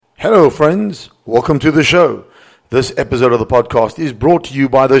Hello, friends. Welcome to the show. This episode of the podcast is brought to you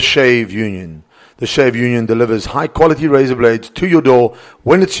by the Shave Union. The Shave Union delivers high-quality razor blades to your door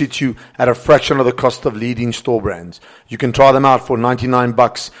when it suits you at a fraction of the cost of leading store brands. You can try them out for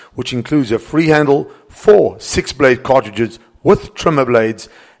 $99, which includes a free handle, 4 6-blade cartridges with trimmer blades,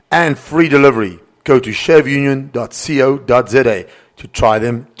 and free delivery. Go to shaveunion.co.za to try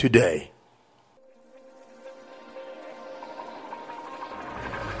them today.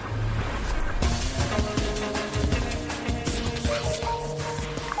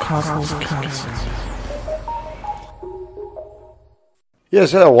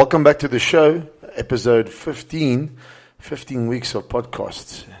 Yes, welcome back to the show, episode 15. 15 weeks of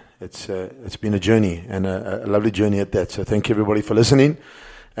podcasts. It's been a journey, and a lovely journey at that. So thank you everybody for listening.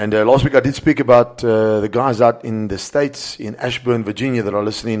 And last week I did speak about the guys out in the States, in Ashburn, Virginia, that are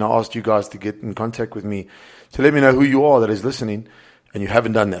listening. I asked you guys to get in contact with me to let me know who you are that is listening, and you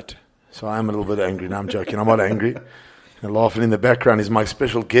haven't done that. So I am a little bit angry. No, I'm joking. I'm not angry. And laughing in the background is my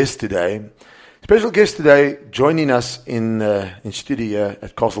special guest today. Special guest today, joining us in studio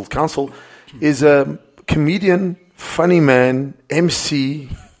at Castle Council, is a comedian, funny man, MC,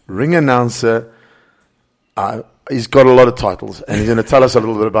 ring announcer. He's got a lot of titles, and he's going to tell us a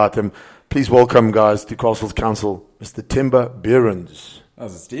little bit about them. Please welcome, guys, to Castle Council, Mr. Timber Behrens.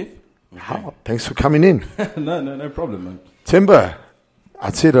 How's it, Steve? Okay. Thanks for coming in. No problem, man. Timber,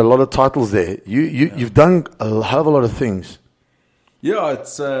 I'd said a lot of titles there. You've done a hell of a lot of things. Yeah,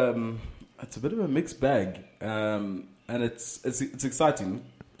 it's a bit of a mixed bag, and it's exciting.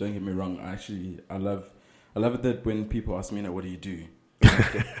 Don't get me wrong. I love it that when people ask me, what do you do?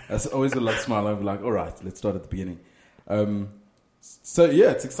 That's always a little smile. I'm like, all right, let's start at the beginning. So yeah,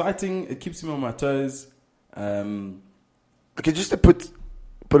 it's exciting. It keeps me on my toes. Okay, just to put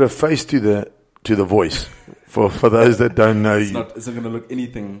a face to the voice for those that don't know you. It's not going to look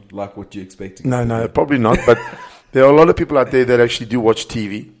anything like what you're expecting. No, probably not. But there are a lot of people out there that actually do watch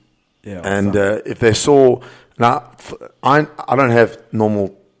TV. Yeah, and if they saw, now I don't have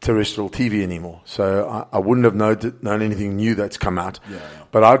normal terrestrial TV anymore, so I wouldn't have known anything new that's come out. Yeah.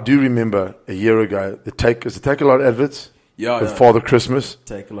 But I do remember a year ago the Take a Lot adverts. Yeah, Father Christmas.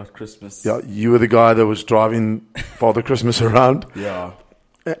 Take a Lot Christmas. Yeah, you were the guy that was driving Father Christmas around. Yeah.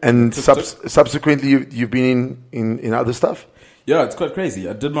 And subsequently, you've been in other stuff? Yeah, it's quite crazy.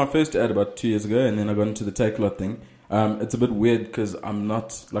 I did my first ad about 2 years ago, and then I got into the Take a Lot thing. It's a bit weird because I'm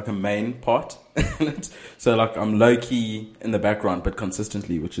not like a main part in it. So like I'm low-key in the background, but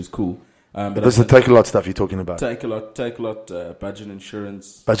consistently, which is cool. But this is the Take a Lot stuff you're talking about? Take a lot, budget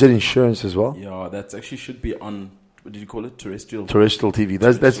insurance. Budget insurance as well? Yeah, that actually should be on... What did you call it? Terrestrial TV.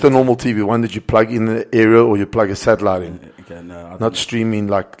 That's the normal TV, one that you plug in the aerial or you plug a satellite in. Okay, no. Not streaming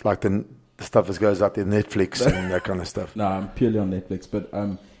like the stuff that goes out there, Netflix and that kind of stuff. No, I'm purely on Netflix. But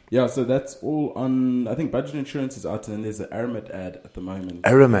yeah, so that's all on... I think budget insurance is out, and then there's an Aramat ad at the moment.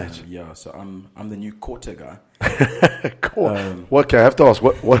 Aramat? Yeah, so I'm the new Quarter guy. Okay, I have to ask,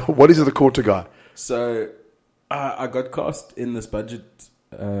 what is the Quarter guy? So I got cast in this budget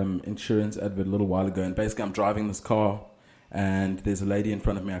insurance advert a little while ago, and basically I'm driving this car and there's a lady in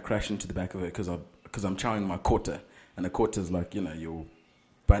front of me. I crash into the back of her because I'm chowing my quarter, and a quarter is like, your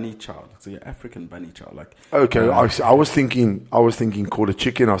bunny child, so your African bunny child. Like, okay, I was thinking quarter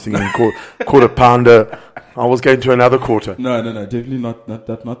chicken. I was thinking quarter pounder. I was going to another quarter. No, definitely not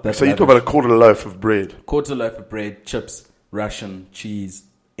that. So you talk about a quarter loaf of bread, chips, ration, cheese,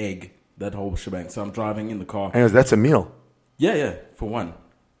 egg, that whole shebang. So I'm driving in the car. And that's a meal. Yeah, for one.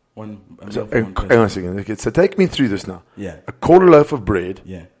 So, hang on a second. Okay, so take me through this now. Yeah. A quarter loaf of bread.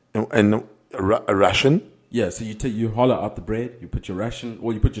 Yeah. And a ration. Yeah, so you hollow out the bread, you put your ration,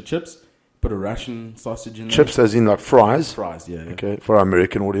 or you put your chips, put a ration sausage in there. Chips as in like fries? Fries, yeah. Okay, for our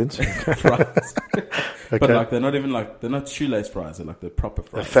American audience. Fries. Okay. But like they're not shoelace fries, they're like the proper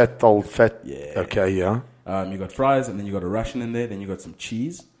fries. The fat. Yeah. Okay, yeah. You got fries, and then you got a ration in there, then you got some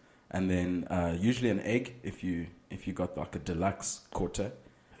cheese, and then usually an egg if you got like a deluxe quarter.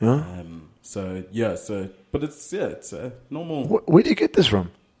 Yeah. But it's a normal. Where do you get this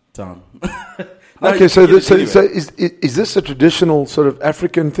from? Town. Okay, so is this a traditional sort of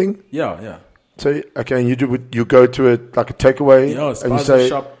African thing? Yeah. So okay, and you go to a takeaway, and you say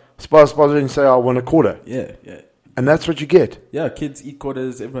shop. Spice and say I want a quarter. Yeah. And that's what you get. Yeah, kids eat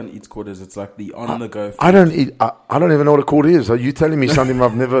quarters. Everyone eats quarters. It's like the on the go. I don't eat. I don't even know what a quarter is. Are you telling me something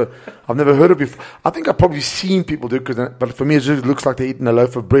I've never heard of before? I think I've probably seen people do it, but for me it just looks like they're eating a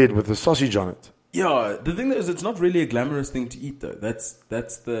loaf of bread with a sausage on it. Yeah, the thing is, it's not really a glamorous thing to eat, though.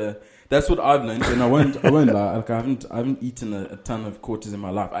 That's what I've learned, and I won't lie. Like I haven't eaten a ton of quarters in my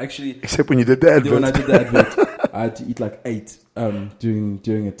life. Except when you did the advert. When I did the advert, I had to eat like 8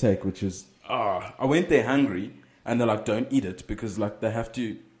 during a take, which is I went there hungry, and they're like, don't eat it because like they have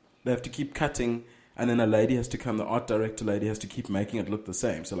to keep cutting, and then a lady has to come, the art director lady has to keep making it look the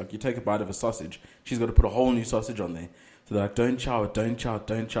same. So like you take a bite of a sausage, she's got to put a whole new sausage on there. So they're like, don't chow it.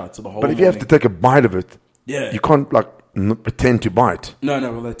 So the whole. But if you have to take a bite of it, yeah, you can't like pretend to bite. No.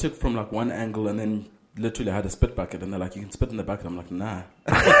 Well, they took from like one angle, and then literally I had a spit bucket, and they're like, you can spit in the bucket. I'm like, nah.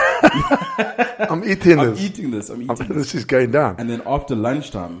 I'm eating this. This is going down. And then after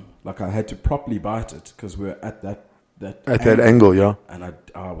lunchtime, like I had to properly bite it because we were at that angle, yeah. And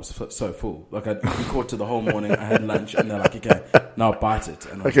I was so full. Like I'd eaten quarter the whole morning. I had lunch, and they're like, okay, now bite it.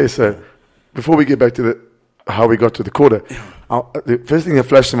 And okay, so before we get back to how we got to the quarter, the first thing that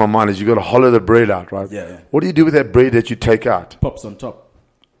flashed in my mind is you got to hollow the bread out, right? Yeah. What do you do with that bread that you take out? Pops on top.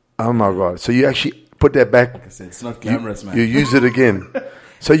 Oh my God! So you actually put that back. Like I said, it's not glamorous, man. You use it again.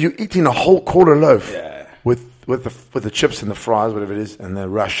 So you're eating a whole quarter loaf with the chips and the fries, whatever it is, and the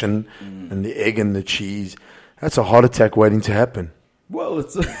Russian and the egg and the cheese. That's a heart attack waiting to happen. Well,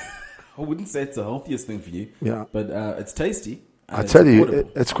 I wouldn't say it's the healthiest thing for you. Yeah, but it's tasty. I tell you,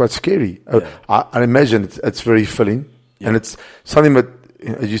 it's quite scary. Yeah. I imagine it's very filling, and it's something that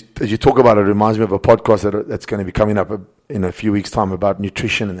as you talk about it reminds me of a podcast that's going to be coming up in a few weeks' time about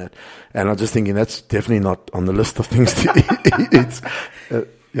nutrition and that. And I'm just thinking that's definitely not on the list of things to eat.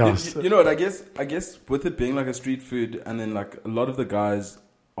 You know what? I guess with it being like a street food, and then like a lot of the guys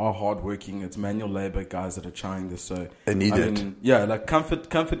are hardworking. It's manual labor guys that are trying this, so they need it. Yeah, like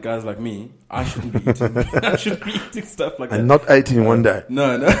comfort guys like me. I shouldn't be eating. I shouldn't be eating stuff like that. And not 8 in one day.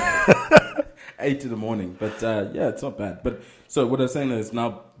 No. 8 in the morning, but yeah, it's not bad. But so what I was saying is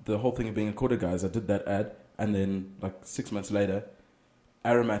now the whole thing of being a quarter guys. I did that ad, and then like 6 months later,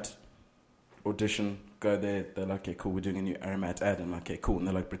 Aramat audition. Go there. They're like, okay, cool. We're doing a new Aramat ad. I'm like, okay, cool. And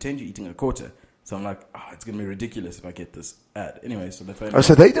they're like, pretend you're eating a quarter. So I'm like, it's going to be ridiculous if I get this ad. Anyway, so they phoned me.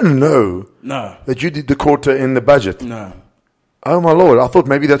 So they didn't know that you did the quarter in the budget? No. Oh, my Lord. I thought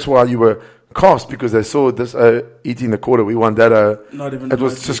maybe that's why you were cast, because they saw this eating the quarter. We want that. Not even. It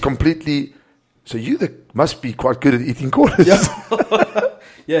was just completely. So you must be quite good at eating quarters. Yeah.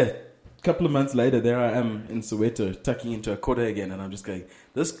 Yeah. A couple of months later, there I am in Soweto, tucking into a quarter again. And I'm just going,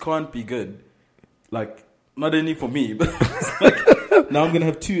 this can't be good. Like, not only for me, but it's like, now I'm going to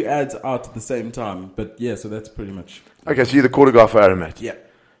have 2 ads out at the same time. But yeah, so that's pretty much. Okay, so you're the quarter guy for Aramat. Yeah.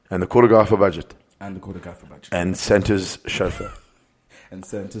 And the quarter guy for budget. And the quarter guy for budget. And Santa's chauffeur. And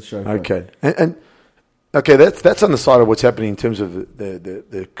Santa's chauffeur. Okay. And okay, that's on the side of what's happening in terms of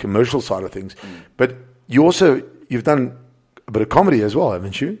the commercial side of things. But you've done a bit of comedy as well,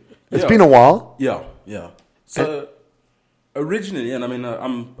 haven't you? It's been a while. Yeah. So originally, and I mean,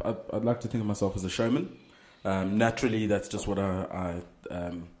 I'd like to think of myself as a showman. Naturally, that's just what I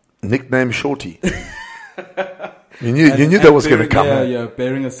nickname Shorty. You knew that was going to come. Yeah,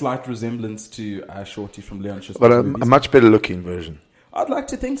 bearing a slight resemblance to Shorty from Leon Schuster's but movies. A much better looking version. I'd like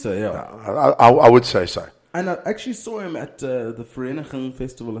to think so. Yeah, I would say so. And I actually saw him at the Vereniging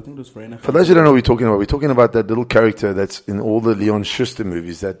Festival. I think it was Vereniging. For those who don't know what we're talking about, we're talking about that little character that's in all the Leon Schuster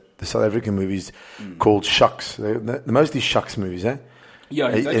movies, the South African movies called Shucks. They're mostly Shucks movies, eh? Yeah,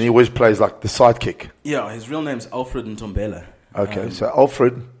 and he always plays like the sidekick. Yeah, his real name's Alfred Ntombela. Okay, so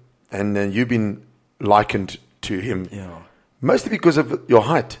Alfred, and then you've been likened to him. Yeah. Mostly because of your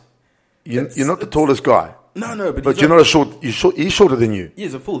height. You're not the tallest guy. No, but you're not a short. He's shorter than you. He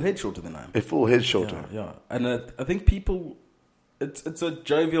is a full head shorter than I am. A full head shorter. Yeah. And I think people, it's a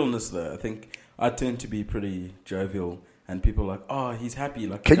jovialness there. I think I tend to be pretty jovial, and people are like, oh, he's happy.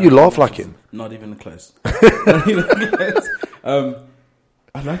 Like, can you laugh like him? Not even close.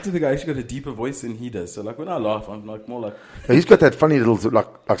 I like to think I actually got a deeper voice than he does. So like when I laugh, I'm like more like. Yeah, he's got that funny little like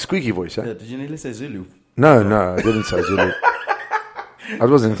squeaky voice. Eh? Yeah, did you nearly say Zulu? No, I didn't say Zulu. I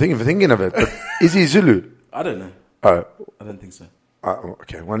wasn't thinking of it. But is he Zulu? I don't know. Oh, I don't think so.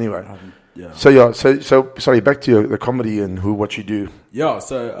 Okay. Well, anyway. Yeah. So sorry. Back to the comedy and what you do. Yeah.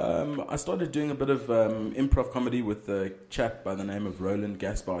 So I started doing a bit of improv comedy with a chap by the name of Roland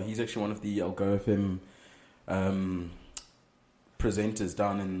Gaspar. He's actually one of the Algo FM presenters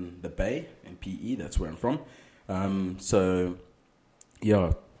down in the Bay in PE. That's where I'm from. So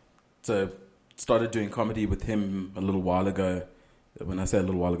started doing comedy with him a little while ago. When I say a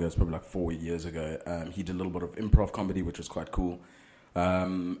little while ago, it's probably like 4 years ago. He did a little bit of improv comedy, which was quite cool.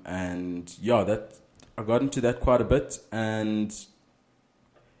 And that I got into that quite a bit. And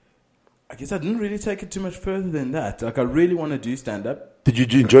I guess I didn't really take it too much further than that. Like I really want to do stand-up. Did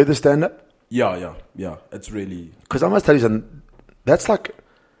you enjoy the stand-up? Yeah. It's really... Because I must tell you something. That's like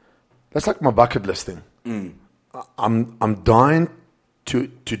my bucket list thing. I'm dying to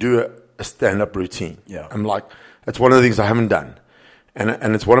do a stand-up routine. Yeah. I'm like, it's one of the things I haven't done.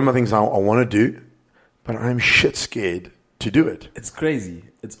 And it's one of my things I want to do, but I'm shit scared to do it. It's crazy.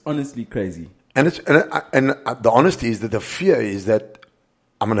 It's honestly crazy. And the honesty is that the fear is that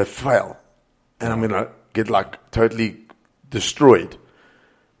I'm going to fail and I'm going to get like totally destroyed.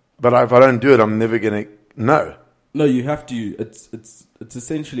 But if I don't do it, I'm never going to know. No, you have to. It's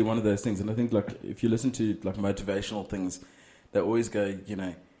essentially one of those things. And I think like if you listen to like motivational things, they always go, you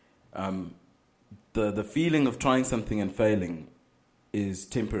know, the feeling of trying something and failing is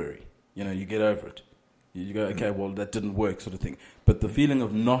temporary. You know, you get over it. You go, okay, well, that didn't work, sort of thing. But the feeling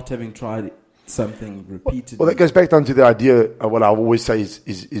of not having tried something repeatedly. Well, that goes back down to the idea of what I always say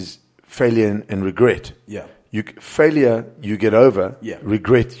is failure and regret. Yeah. Failure, you get over. Yeah.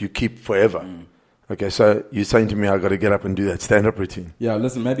 Regret, you keep forever. Okay, so you're saying to me, I've got to get up and do that stand-up routine. Yeah,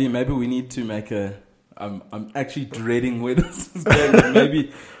 listen, maybe we need to make a... I'm actually dreading where this is going. But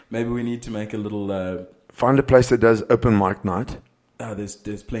maybe we need to make a little... Find a place that does open mic night.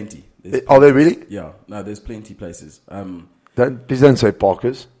 There's plenty. Are there really? Yeah, no, there's plenty places. Please don't say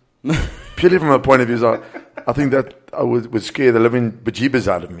Parkers. Purely from a point of view, I think that I would scare the living bejeebers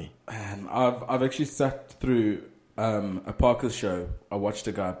out of me. And I've actually sat through a Parker's show. I watched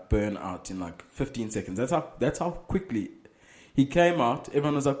a guy burn out in like 15 seconds. That's how quickly he came out.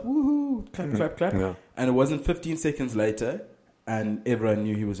 Everyone was like, woohoo, clap, clap, clap. Yeah. And it wasn't 15 seconds later, and everyone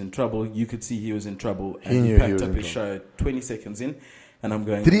knew he was in trouble. You could see he was in trouble. And he packed up his show 20 seconds in. And I'm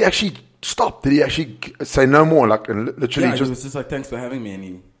going... Did he actually stop? Did he actually say no more? Like, literally he was just like, thanks for having me.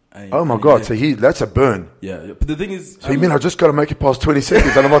 And oh my God, so that's a burn. Yeah, but the thing is... So you mean I just got to make it past 20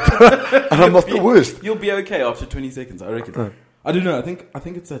 seconds and I'm not the worst? You'll be okay after 20 seconds, I reckon. I don't know, I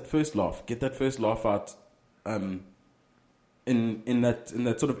think it's that first laugh. Get that first laugh out in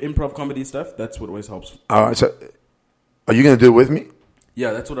that sort of improv comedy stuff. That's what always helps. All right, so are you going to do it with me?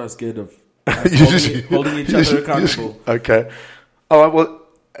 Yeah, that's what I was scared of. Holding each other accountable. Okay. All right, well,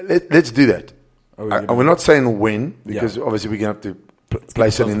 let's do that. We're not saying when, because obviously we're going to have to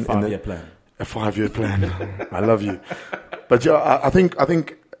place it in a 5-year plan. A 5-year plan. I love you. But I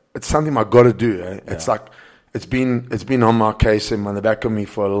think it's something I've got to do. Eh? It's like it's been on my case and on the back of me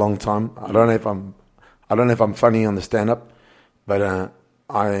for a long time. I don't know if I'm funny on the stand up, but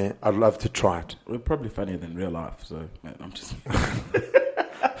I'd love to try it. We're probably funnier than real life, so man, I'm just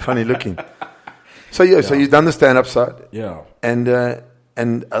funny looking. So so you've done the stand up side. Yeah. And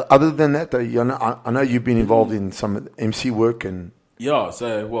other than that, I know you've been involved in some MC work and... Yeah,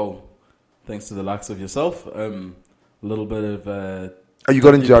 so, thanks to the likes of yourself, a little bit of... you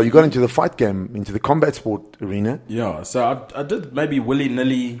got into the fight game, into the combat sport arena? Yeah, so I did maybe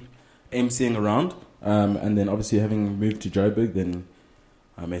willy-nilly MCing around, and then obviously having moved to Joburg, then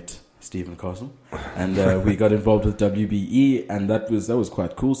I met Stephen Castle, and we got involved with WBE, and that was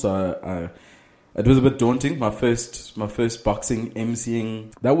quite cool, so it was a bit daunting. My first boxing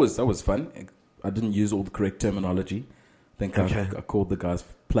MCing. That was fun. I didn't use all the correct terminology. I think I called the guys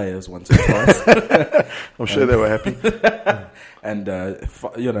players once or twice. I'm sure they were happy. And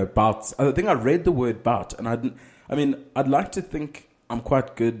bouts. I think I read the word bout, and I'd like to think I'm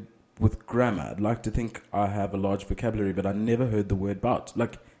quite good with grammar. I'd like to think I have a large vocabulary, but I never heard the word bout.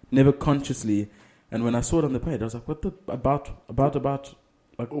 Like never consciously. And when I saw it on the page, I was like, "What the about?"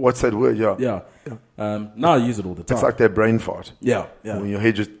 Like, what's that word? Yeah. Now I use it all the time. It's like that brain fart. Yeah. When your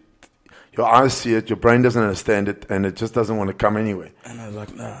head your eyes see it, your brain doesn't understand it, and it just doesn't want to come anyway. And I was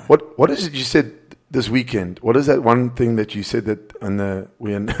like, nah. What is it you said this weekend? What is that one thing that you said that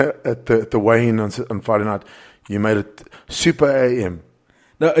at the weigh-in on Friday night? You made it Super AM.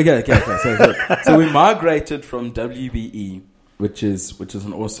 No, okay. So we migrated from WBE, which is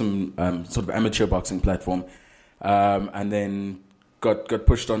an awesome sort of amateur boxing platform, and then got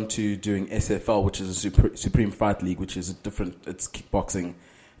pushed on to doing SFL, which is a Supreme Fight League, which is it's kickboxing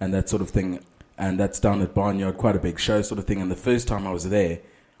and that sort of thing. And that's down at Barnyard, quite a big show sort of thing. And the first time I was there,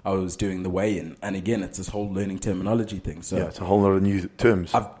 I was doing the weigh-in. And again, it's this whole learning terminology thing. So it's a whole lot of new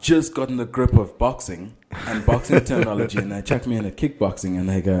terms. I've just gotten the grip of boxing and boxing terminology, and they chuck me in at kickboxing and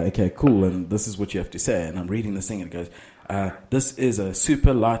they go, okay, cool, and this is what you have to say. And I'm reading this thing and it goes, this is a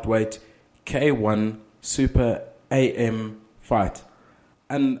super lightweight K1 Super AM fight.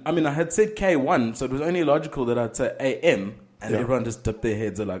 And I had said K1, so it was only logical that I'd say AM, and everyone just dipped their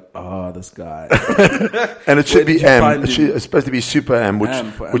heads. They're like, this guy. And it should be AM. It's supposed to be Super AM,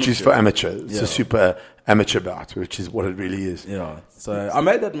 which is for amateur. It's a super amateur bout, which is what it really is. Yeah. So I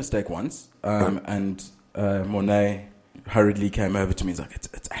made that mistake once, and Monet hurriedly came over to me. He's like,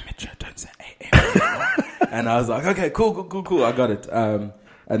 it's amateur, don't say AM. And I was like, okay, cool, I got it.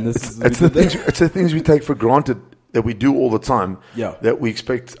 And this is it's the things we take for granted that we do all the time. Yeah. That we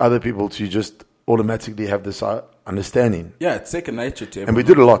expect other people to just automatically have this understanding. Yeah, it's second nature to everyone. And we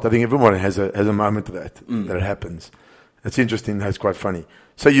did a lot. I think everyone has a moment of that that happens. It's interesting. That's quite funny.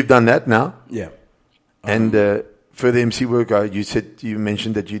 So you've done that now. Yeah. And further MC work, you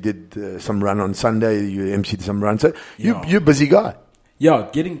mentioned that you did some run on Sunday. You MC'd some run. So you're a busy guy. Yeah,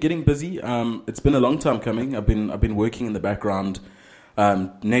 getting busy. It's been a long time coming. I've been working in the background,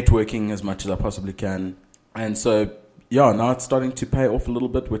 networking as much as I possibly can, and so now it's starting to pay off a little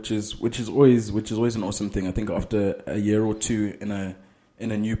bit, which is always an awesome thing. I think after a year or two in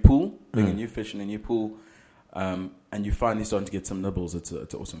a new pool, being a new fish in a new pool, and you finally starting to get some nibbles. It's an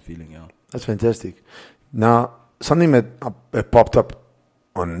awesome feeling. Yeah, that's fantastic. Now, something that popped up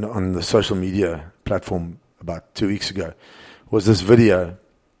on the social media platform about 2 weeks ago was this video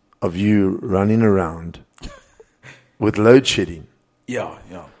of you running around with load shedding. Yeah.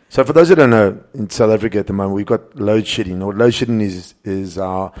 So for those that don't know, in South Africa at the moment, we've got load shedding. Or load shedding is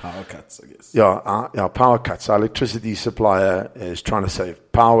our power cuts, I guess. Yeah, our power cuts. Our electricity supplier is trying to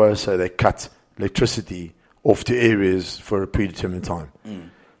save power, so they cut electricity off to areas for a predetermined time.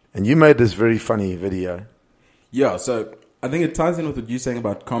 And you made this very funny video. Yeah, so I think it ties in with what you're saying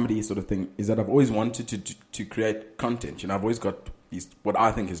about comedy sort of thing, is that I've always wanted to create content. I've always got these, what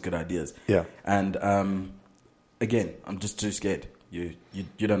I think is good ideas. Yeah. And again, I'm just too scared. You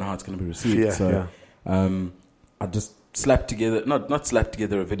don't know how it's going to be received. I just slapped together, not slapped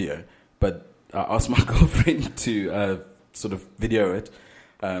together a video, but I asked my girlfriend to sort of video it.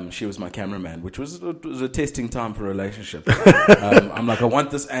 She was my cameraman, which was a testing time for a relationship. I'm like, I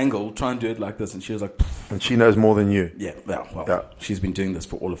want this angle, try and do it like this. And she was like... And she knows more than you. Yeah, she's been doing this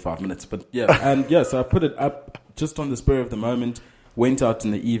for all of 5 minutes. But so I put it up just on the spur of the moment, went out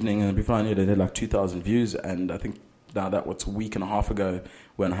in the evening, and before I knew it, it had like 2,000 views. And I think now that was a week and a half ago,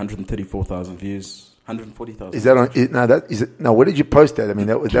 we're on 134,000 views, 140,000. Is that on... Now, where did you post that? I mean,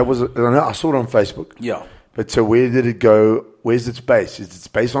 that was... I saw it on Facebook. Yeah. But so where did it go? Where's its base? Is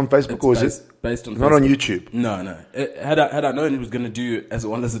it based on Facebook or is it based on? Not Facebook. on YouTube. No. Had I known it was going to do as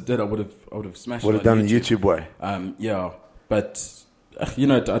well as it did, I would have smashed. Would have done the YouTube way. But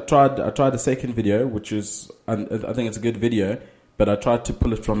I tried a second video, which is I think it's a good video, but I tried to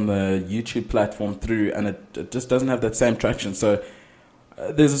pull it from the YouTube platform through, and it just doesn't have that same traction. So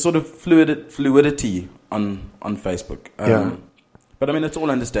there's a sort of fluidity on Facebook. But I mean, it's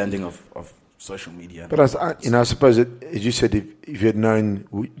all understanding of social media. But I suppose as you said, if you had known,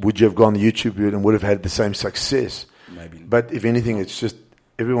 would you have gone the YouTube route and would have had the same success? Maybe. But if anything, it's just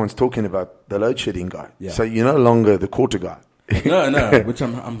everyone's talking about the load shedding guy. Yeah. So you're no longer the quarter guy. No, which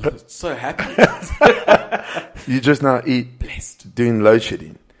I'm so happy. You just now blessed doing load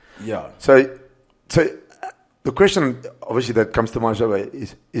shedding. Yeah. So the question obviously that comes to mind straight away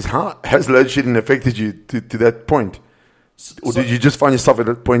is how has load shedding affected you to that point? Or did you just find yourself at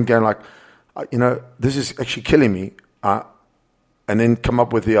that point going like, this is actually killing me, and then come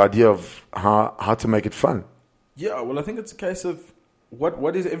up with the idea of how to make it fun? Yeah, well, I think it's a case of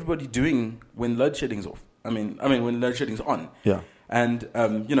what is everybody doing when load shedding's off? I mean, when load shedding's on. Yeah. And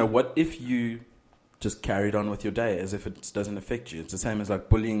what if you just carried on with your day as if it doesn't affect you? It's the same as like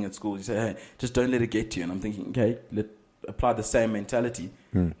bullying at school. You say, hey, just don't let it get to you. And I'm thinking, okay, apply the same mentality.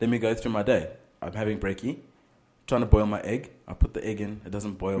 Let me go through my day. I'm having brekkie. Trying to boil my egg. I put the egg in. It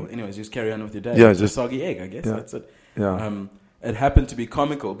doesn't boil. Anyways, just carry on with your day. Yeah, it's just a soggy egg, I guess. Yeah. That's it. Yeah. It happened to be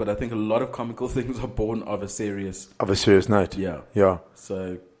comical, but I think a lot of comical things are born of a serious note. Yeah. Yeah.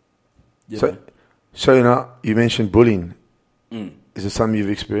 So you mentioned bullying. Is it something you've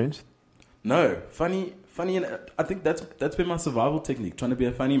experienced? No. Funny, and I think that's been my survival technique. Trying to be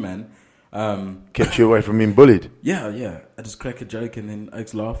a funny man. Kept you away from being bullied. Yeah. I just crack a joke and then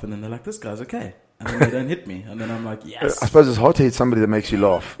oaks laugh and then they're like, this guy's okay. And then they don't hit me. And then I'm like, yes. I suppose it's hard to hit somebody that makes you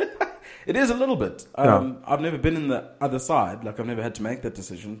laugh. It is a little bit. I've never been in the other side. Like, I've never had to make that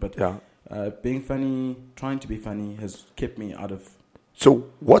decision. But being funny, trying to be funny has kept me out of... So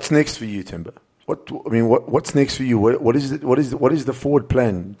what's next for you, Timber? What's next for you? What is the forward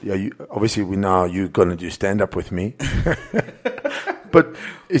plan? Obviously, you're going to do stand-up with me. But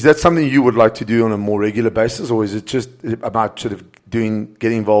is that something you would like to do on a more regular basis, or is it just about sort of getting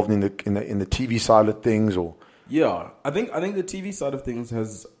involved in the TV side of things? Or I think the TV side of things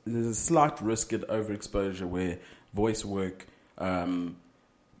there's a slight risk at overexposure where voice work. Are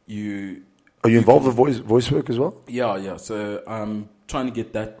you involved with voice work as well? Yeah. So I'm trying to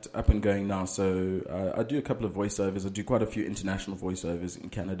get that up and going now. So I do a couple of voiceovers. I do quite a few international voiceovers in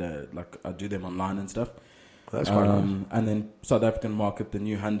Canada. Like, I do them online and stuff. That's quite nice. And then South African market, the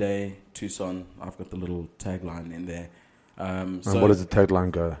new Hyundai Tucson. I've got the little tagline in there. And what does the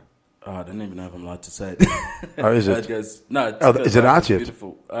tagline go? I don't even know if I'm allowed to say it. Oh, is it? It goes, no, it Oh, goes, is it life out yet?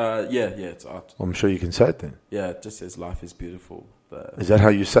 Beautiful. Yeah, it's out. Well, I'm sure you can say it then. Yeah, it just says life is beautiful. Is that how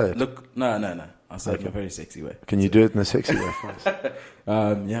you say it? Look, no. I say it in a very sexy way. Can you do it in a sexy way for us?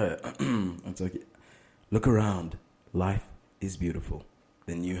 Yeah, it's like, look around. Life is beautiful.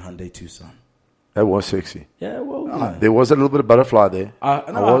 The new Hyundai Tucson. That was sexy. Yeah, well, There was a little bit of butterfly there.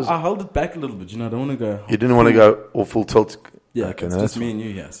 I held it back a little bit. I don't want to go. You didn't want to go all full tilt. Yeah, okay, it's just me and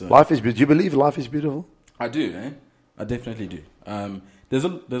you here. So life is beautiful. Do you believe life is beautiful? I do, I definitely do. There's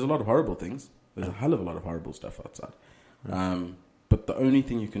a lot of horrible things. There's a hell of a lot of horrible stuff outside. But the only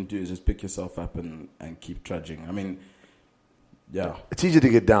thing you can do is just pick yourself up and keep trudging. I mean, yeah. It's easier to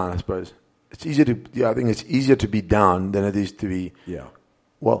get down, I suppose. It's easier to. Yeah, I think it's easier to be down than it is to be. Yeah.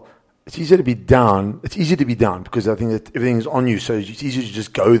 Well, it's easier to be down. It's easier to be down because I think that everything's on you, so it's easier to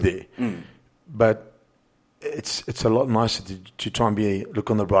just go there. But it's a lot nicer to try and look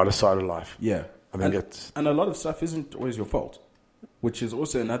on the brighter side of life. Yeah. I think and a lot of stuff isn't always your fault, which is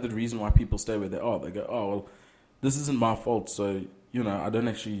also another reason why people stay where they are. They go, oh, well, this isn't my fault, so, I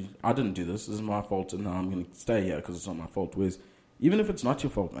didn't do this. This is my fault, and now I'm going to stay here because it's not my fault. Whereas, even if it's not your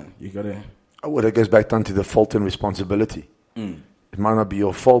fault, man, you got to... Well, it goes back down to the fault and responsibility. It might not be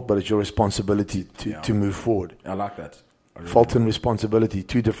your fault, but it's your responsibility to move forward. I like that. Fault and responsibility,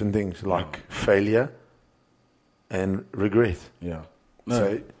 two different things, like failure and regret. Yeah. No.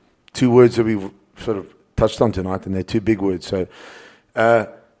 So, two words that we've sort of touched on tonight, and they're two big words. So,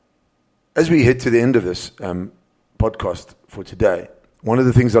 as we head to the end of this podcast for today, one of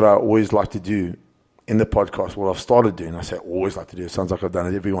the things that I always like to do in the podcast, what I've started doing, I say always like to do, it sounds like I've done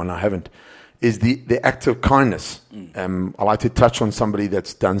it every one, I haven't, is the act of kindness. I like to touch on somebody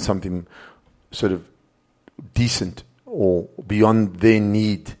that's done something sort of decent or beyond their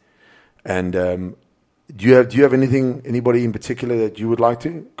need. And do you have anybody in particular that you would like to?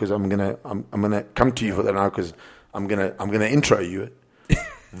 Because I'm gonna come to you for that now, because I'm gonna intro you.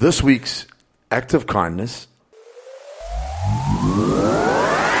 This week's act of kindness.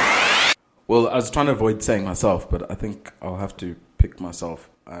 Well, I was trying to avoid saying myself, but I think I'll have to pick myself.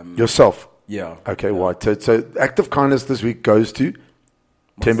 Yourself? Yeah. Okay, right. So act of kindness this week goes to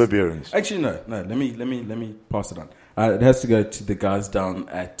Themba Beerens. Actually, no. Let me pass it on. It has to go to the guys down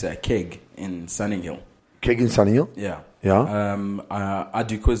at Keg in Sunninghill. Keg in Sunninghill? Yeah. Yeah. I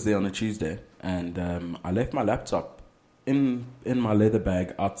do quiz there on a Tuesday, and I left my laptop in my leather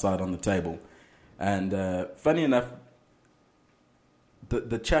bag outside on the table. And funny enough,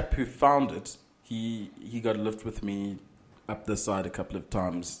 the chap who found it, he got a lift with me up this side a couple of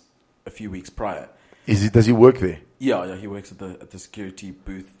times a few weeks prior. Does he work there? Yeah, he works at the security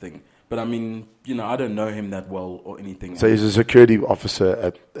booth thing. But I mean, I don't know him that well or anything. So he's a security officer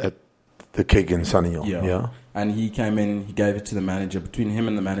at the Keg in Sunninghill. Yeah. And he came in, he gave it to the manager. Between him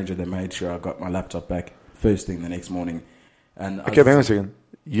and the manager, they made sure I got my laptop back first thing the next morning. And okay, hang on a second.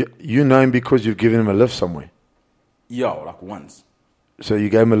 You know him because you've given him a lift somewhere? Yeah, like once. So you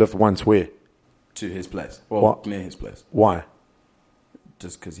gave him a lift once where? To his place. Or near his place. Why?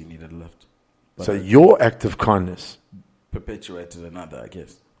 Just because he needed a lift. But so your act of kindness perpetuated another, I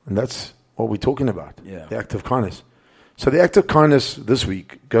guess. And that's what we're talking about. Yeah. The act of kindness. So the act of kindness this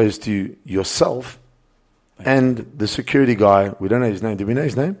week goes to yourself and the security guy. We don't know his name. Do we know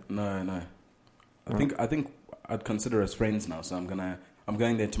his name? No. I think I'd consider us friends now, so I'm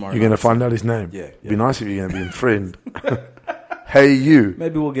going there tomorrow. You're going to find out his name? Yeah. It'd be nice if you're going to be a friend. Hey, you.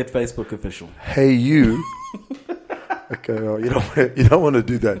 Maybe we'll get Facebook official. Hey, you. Okay, well, you don't want to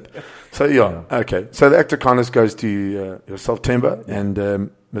do that. So, okay. So the act of kindness goes to yourself, Themba, and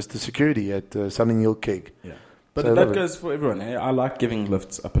Mr. Security at Sunninghill Keg. Yeah. But so that goes for everyone. Eh? I like giving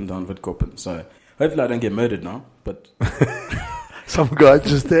lifts up and down Witkoppen. So hopefully I don't get murdered now. But some guy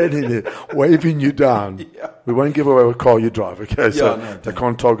just standing there waving you down. Yeah. We won't give away what car you drive, okay? So they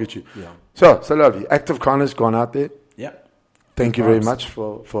can't target you. Yeah. So lovely. Act of kindness gone out there. Yeah. Thank you very much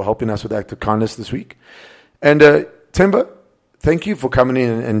for helping us with act of kindness this week. And Themba, thank you for coming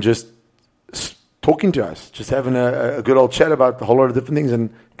in and just talking to us, just having a good old chat about a whole lot of different things, and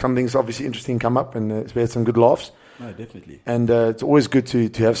some things obviously interesting come up, and we had some good laughs. No, definitely. And it's always good to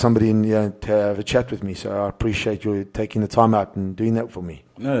have somebody in to have a chat with me, so I appreciate you taking the time out and doing that for me.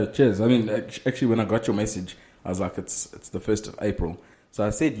 No, cheers. I mean, actually, when I got your message, I was like, it's the 1st of April. So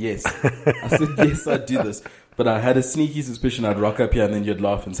I said yes. Yes, I'd do this. But I had a sneaky suspicion I'd rock up here and then you'd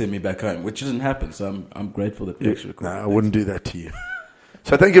laugh and send me back home, which didn't happen. So I'm grateful that we actually recorded. No, I wouldn't do that to you.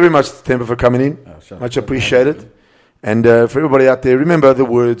 So thank you very much, Themba, for coming in. Much appreciated. And for everybody out there, remember the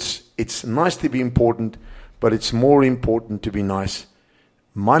words, it's nice to be important, but it's more important to be nice.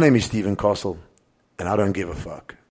 My name is Stephen Castle, and I don't give a fuck.